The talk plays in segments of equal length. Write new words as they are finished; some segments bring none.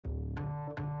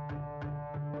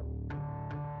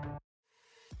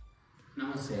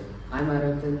Namaste, I'm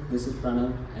Arathan, this is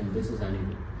Pranav and this is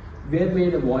Anibu. We have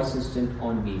made a voice assistant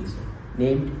on wheels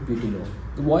named Beautylo.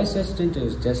 The voice assistant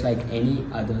is just like any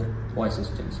other voice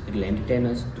assistants. It will entertain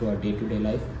us through our day-to-day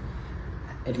life.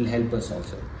 It will help us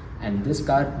also. And this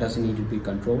car doesn't need to be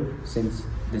controlled since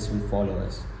this will follow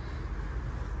us.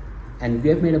 And we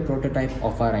have made a prototype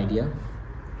of our idea.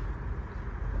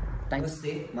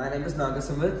 Namaste, my name is Nagar.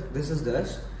 This is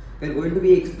Dash. We are going to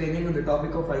be explaining on the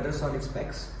topic of ultrasonic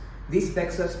specs. These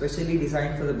specs are specially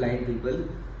designed for the blind people.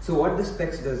 So what this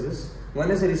specs does is,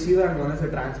 one is a receiver and one is a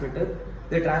transmitter.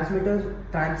 The transmitter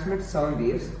transmits sound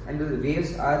waves and the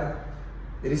waves are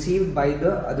received by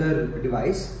the other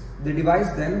device. The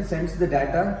device then sends the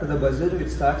data to the buzzer which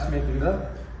starts making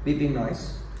a beeping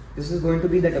noise. This is going to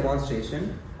be the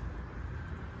demonstration.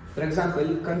 For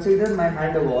example, consider my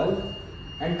hand a wall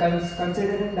and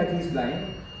considering that he is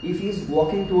blind. If he is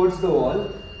walking towards the wall,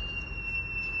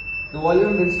 the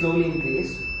volume will slowly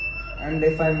increase, and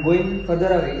if I am going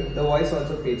further away, the voice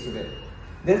also fades away.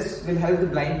 This will help the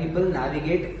blind people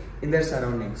navigate in their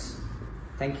surroundings.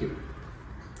 Thank you.